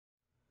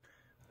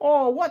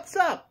Oh, what's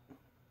up?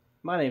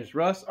 My name's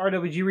Russ,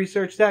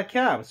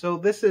 rwgresearch.com. So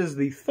this is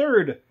the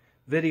third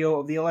video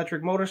of the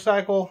electric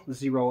motorcycle, the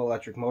Zero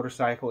electric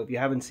motorcycle. If you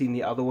haven't seen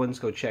the other ones,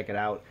 go check it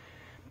out.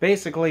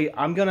 Basically,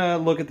 I'm going to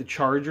look at the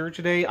charger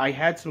today. I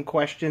had some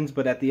questions,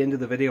 but at the end of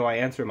the video I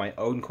answer my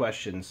own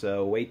questions,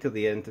 so wait till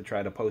the end to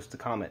try to post a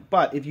comment.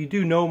 But if you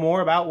do know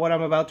more about what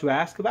I'm about to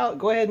ask about,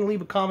 go ahead and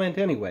leave a comment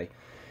anyway.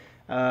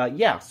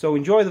 Yeah, so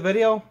enjoy the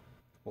video.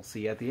 We'll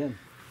see you at the end.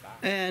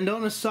 And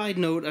on a side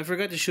note, I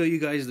forgot to show you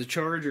guys the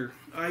charger.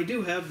 I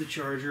do have the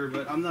charger,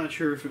 but I'm not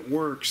sure if it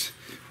works,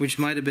 which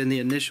might have been the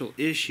initial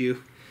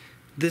issue.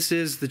 This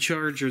is the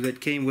charger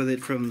that came with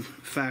it from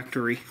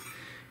factory.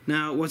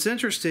 Now, what's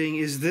interesting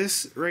is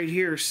this right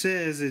here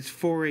says it's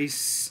for a,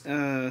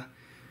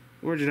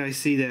 where did I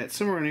see that?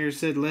 Somewhere on here it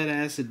said lead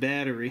acid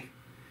battery.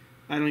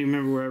 I don't even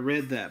remember where I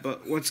read that,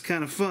 but what's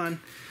kind of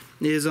fun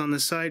is on the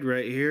side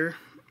right here.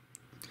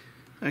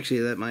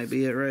 Actually, that might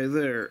be it right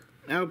there.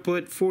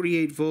 Output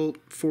 48 volt,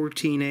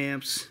 14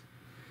 amps.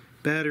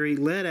 Battery,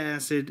 lead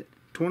acid,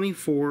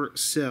 24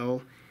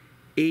 cell,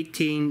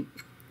 18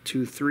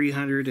 to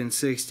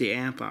 360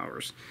 amp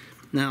hours.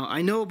 Now,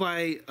 I know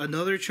by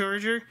another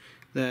charger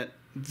that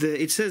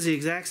it says the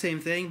exact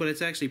same thing, but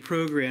it's actually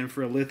programmed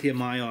for a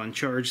lithium-ion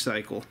charge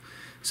cycle.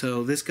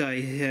 So this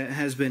guy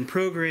has been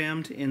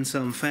programmed in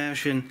some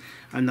fashion.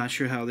 I'm not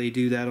sure how they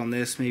do that on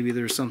this. Maybe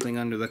there's something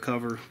under the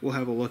cover. We'll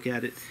have a look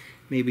at it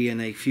maybe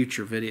in a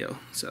future video.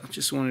 So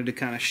just wanted to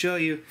kind of show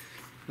you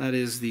that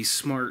is the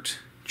smart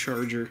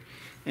charger.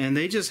 And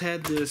they just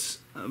had this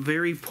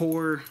very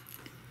poor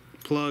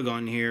plug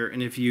on here,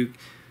 and if you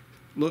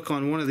look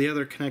on one of the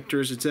other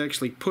connectors, it's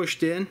actually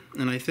pushed in,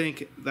 and I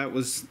think that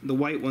was the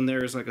white one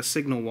there is like a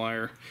signal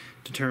wire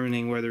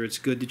determining whether it's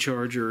good to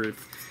charge or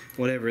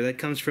whatever. That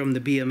comes from the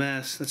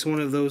BMS. That's one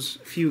of those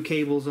few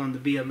cables on the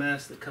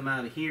BMS that come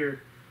out of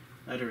here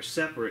that are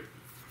separate,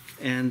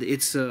 and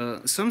it's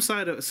some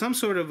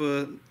sort of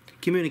a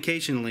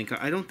communication link.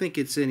 I don't think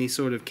it's any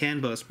sort of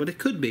CAN bus, but it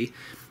could be,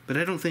 but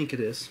I don't think it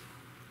is.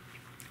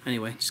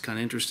 Anyway, just kind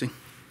of interesting.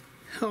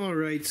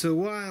 Alright, so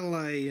while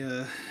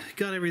I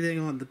got everything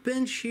on the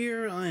bench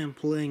here, I am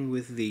playing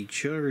with the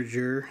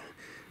charger.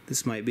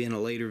 This might be in a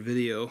later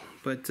video,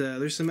 but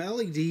there's some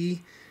LED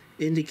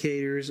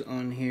indicators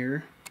on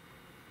here.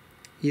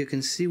 You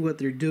can see what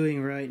they're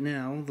doing right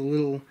now. The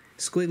little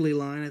squiggly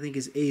line I think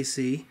is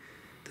AC.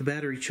 The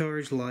battery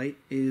charge light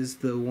is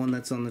the one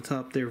that's on the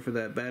top there for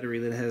that battery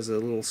that has a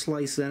little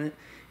slice in it.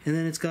 And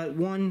then it's got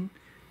 1,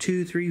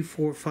 2, 3,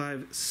 4,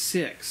 5,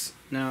 6.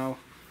 Now,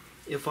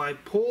 if I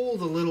pull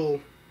the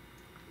little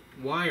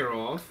wire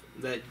off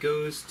that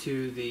goes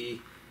to the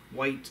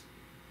white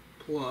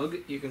plug,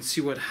 you can see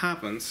what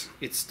happens.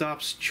 It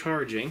stops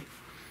charging.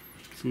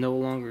 It's no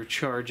longer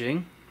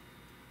charging.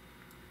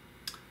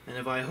 And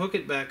if I hook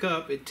it back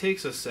up, it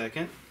takes a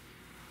second,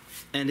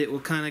 and it will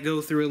kind of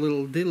go through a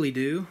little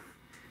diddly-do,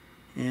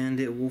 and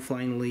it will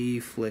finally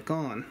flick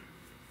on.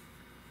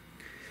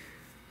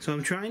 So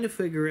I'm trying to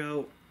figure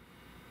out,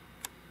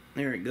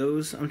 there it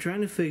goes. I'm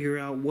trying to figure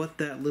out what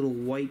that little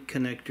white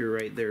connector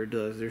right there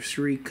does. There's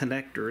 3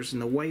 connectors,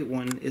 and the white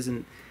one is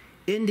an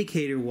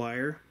indicator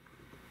wire.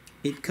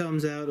 It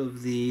comes out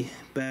of the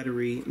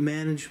battery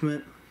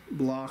management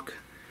block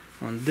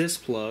on this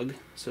plug.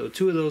 So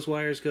 2 of those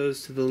wires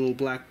goes to the little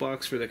black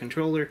box for the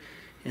controller,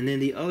 and then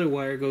the other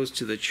wire goes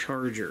to the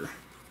charger.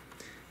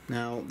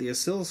 Now, the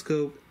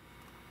oscilloscope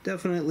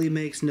definitely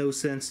makes no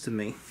sense to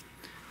me.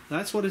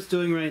 That's what it's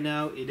doing right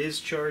now. It is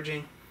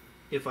charging.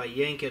 If I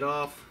yank it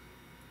off,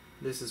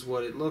 this is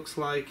what it looks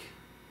like,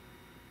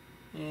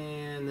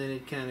 and then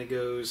it kind of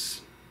goes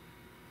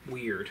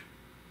weird.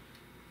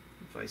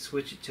 If I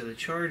switch it to the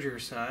charger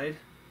side,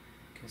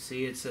 you can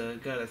see it's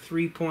got a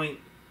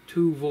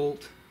 3.2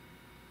 volt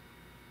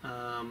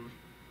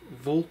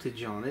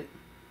voltage on it.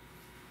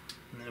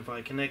 And then if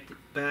I connect it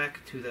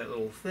back to that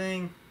little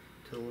thing,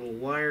 to the little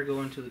wire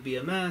going to the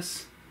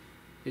BMS,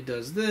 it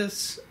does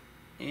this,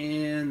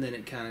 and then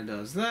it kind of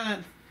does that,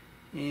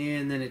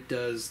 and then it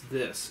does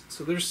this.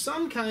 So there's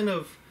some kind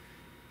of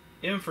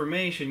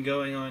information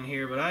going on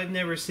here, but I've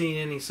never seen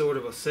any sort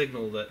of a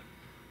signal that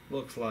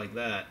looks like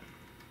that.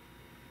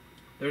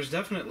 There's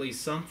definitely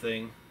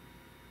something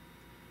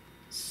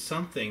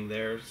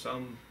there,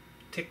 some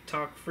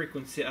tick-tock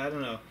frequency, I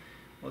don't know.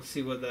 Let's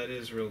see what that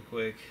is real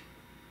quick.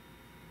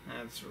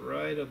 That's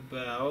right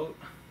about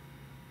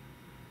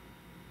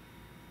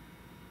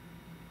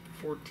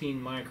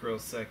 14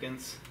 microseconds.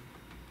 See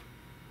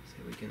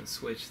if we can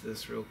switch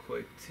this real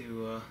quick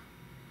to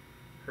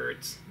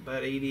hertz.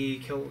 About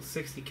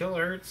 60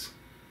 kilohertz.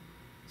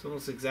 It's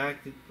almost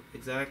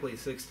exactly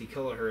 60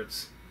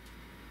 kilohertz.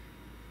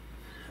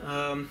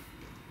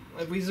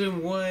 If we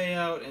zoom way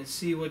out and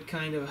see what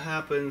kind of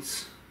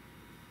happens,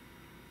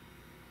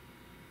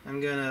 I'm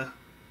gonna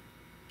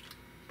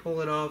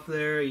pull it off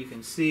there. You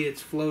can see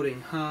it's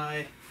floating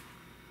high.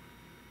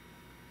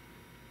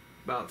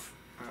 About,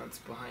 it's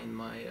behind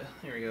my,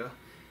 there we go.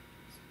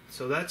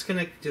 So that's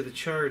connected to the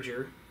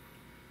charger.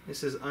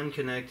 This is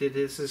unconnected.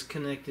 This is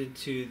connected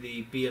to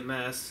the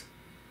BMS.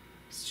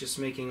 It's just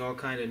making all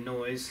kind of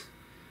noise.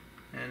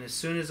 And as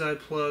soon as I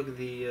plug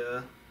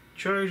the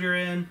charger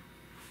in,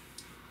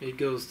 it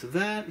goes to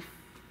that.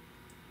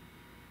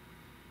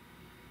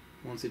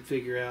 Once it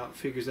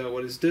figures out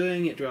what it's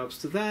doing, it drops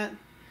to that.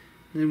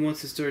 And then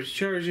once it starts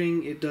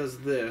charging, it does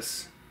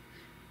this.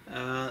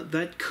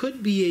 That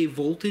could be a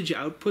voltage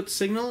output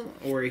signal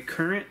or a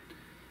current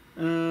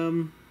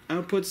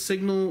output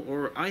signal,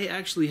 or I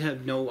actually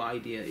have no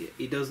idea.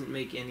 It doesn't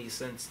make any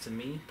sense to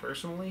me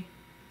personally.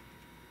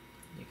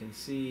 You can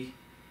see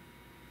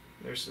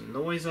there's some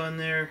noise on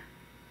there.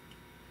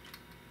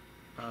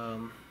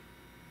 If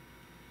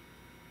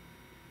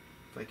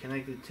I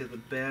connect it to the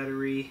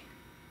battery,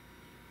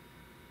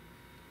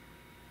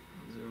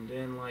 zoomed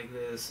in like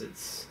this,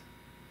 it's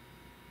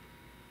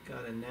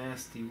got a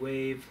nasty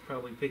wave,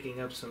 probably picking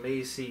up some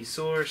AC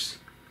source.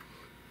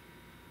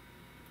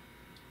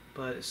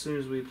 But as soon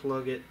as we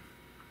plug it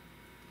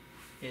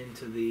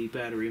into the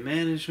battery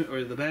management,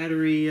 or the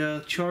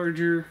battery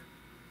charger,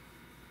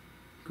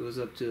 goes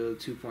up to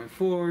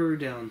 2.4,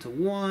 down to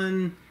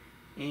 1,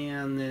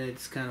 and then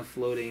it's kind of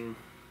floating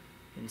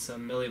in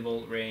some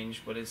millivolt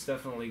range, but it's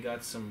definitely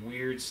got some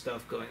weird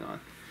stuff going on.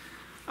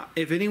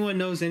 If anyone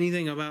knows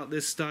anything about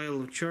this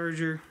style of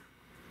charger,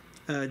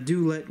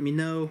 do let me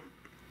know.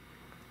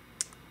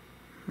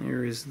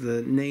 There is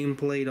the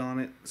nameplate on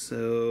it,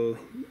 so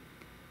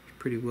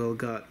pretty well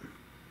got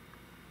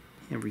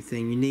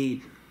everything you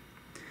need.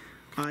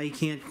 I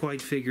can't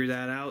quite figure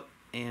that out,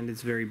 and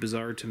it's very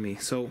bizarre to me.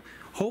 So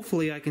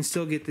hopefully I can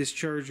still get this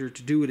charger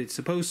to do what it's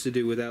supposed to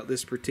do without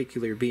this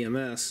particular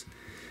BMS,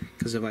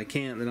 because if I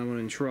can't, then I'm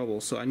in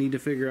trouble. So I need to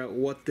figure out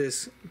what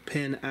this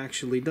pin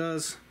actually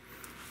does,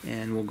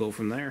 and we'll go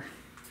from there.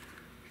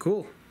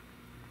 Cool.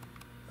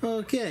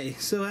 Okay,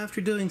 so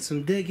after doing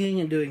some digging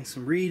and doing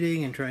some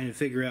reading and trying to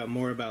figure out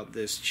more about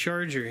this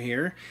charger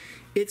here,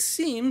 it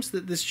seems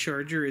that this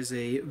charger is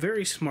a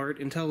very smart,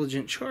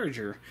 intelligent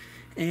charger.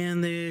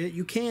 And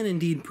you can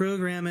indeed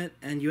program it,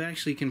 and you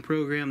actually can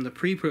program the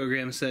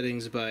pre-program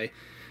settings by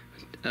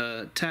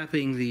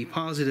tapping the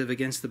positive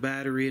against the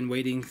battery and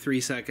waiting 3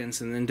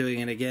 seconds, and then doing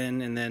it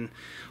again, and then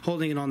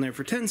holding it on there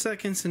for 10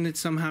 seconds, and it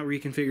somehow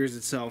reconfigures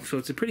itself. So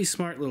it's a pretty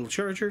smart little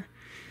charger.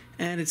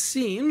 And it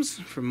seems,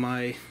 from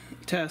my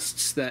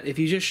tests, that if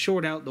you just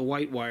short out the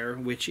white wire,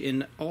 which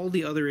in all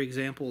the other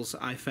examples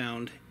I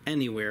found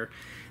anywhere,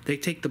 they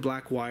take the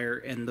black wire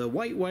and the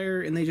white wire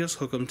and they just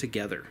hook them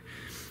together.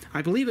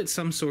 I believe it's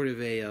some sort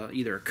of a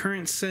either a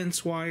current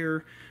sense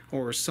wire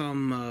or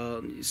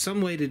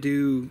some way to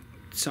do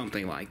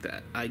something like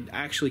that. I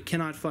actually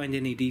cannot find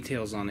any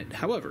details on it.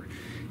 However,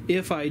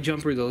 if I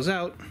jumper those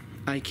out,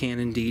 I can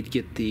indeed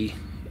get the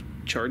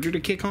charger to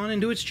kick on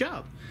and do its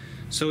job.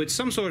 So it's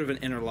some sort of an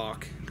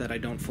interlock that I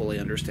don't fully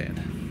understand.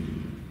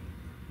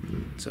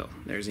 So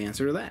there's the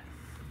answer to that.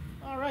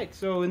 Alright,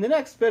 so in the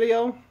next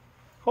video,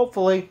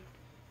 hopefully,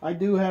 I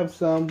do have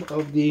some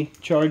of the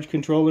charge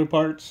controller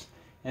parts.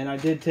 And I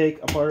did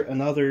take apart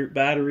another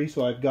battery,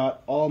 so I've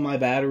got all my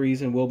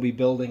batteries and we'll be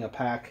building a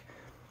pack.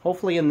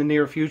 Hopefully in the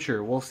near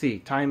future. We'll see.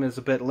 Time is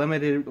a bit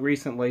limited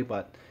recently,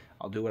 but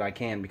I'll do what I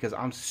can because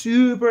I'm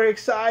super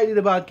excited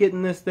about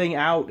getting this thing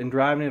out and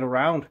driving it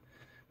around.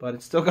 But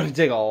it's still going to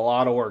take a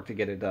lot of work to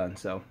get it done.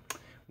 So,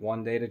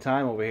 one day at a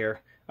time over here.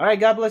 Alright,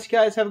 God bless you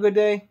guys. Have a good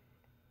day.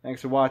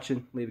 Thanks for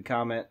watching. Leave a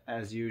comment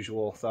as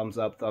usual. Thumbs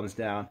up, thumbs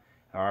down.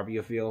 However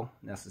you feel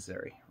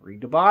necessary. Read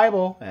the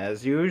Bible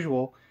as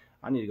usual.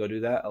 I need to go do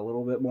that a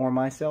little bit more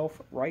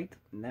myself right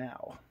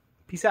now.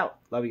 Peace out.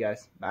 Love you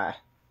guys. Bye.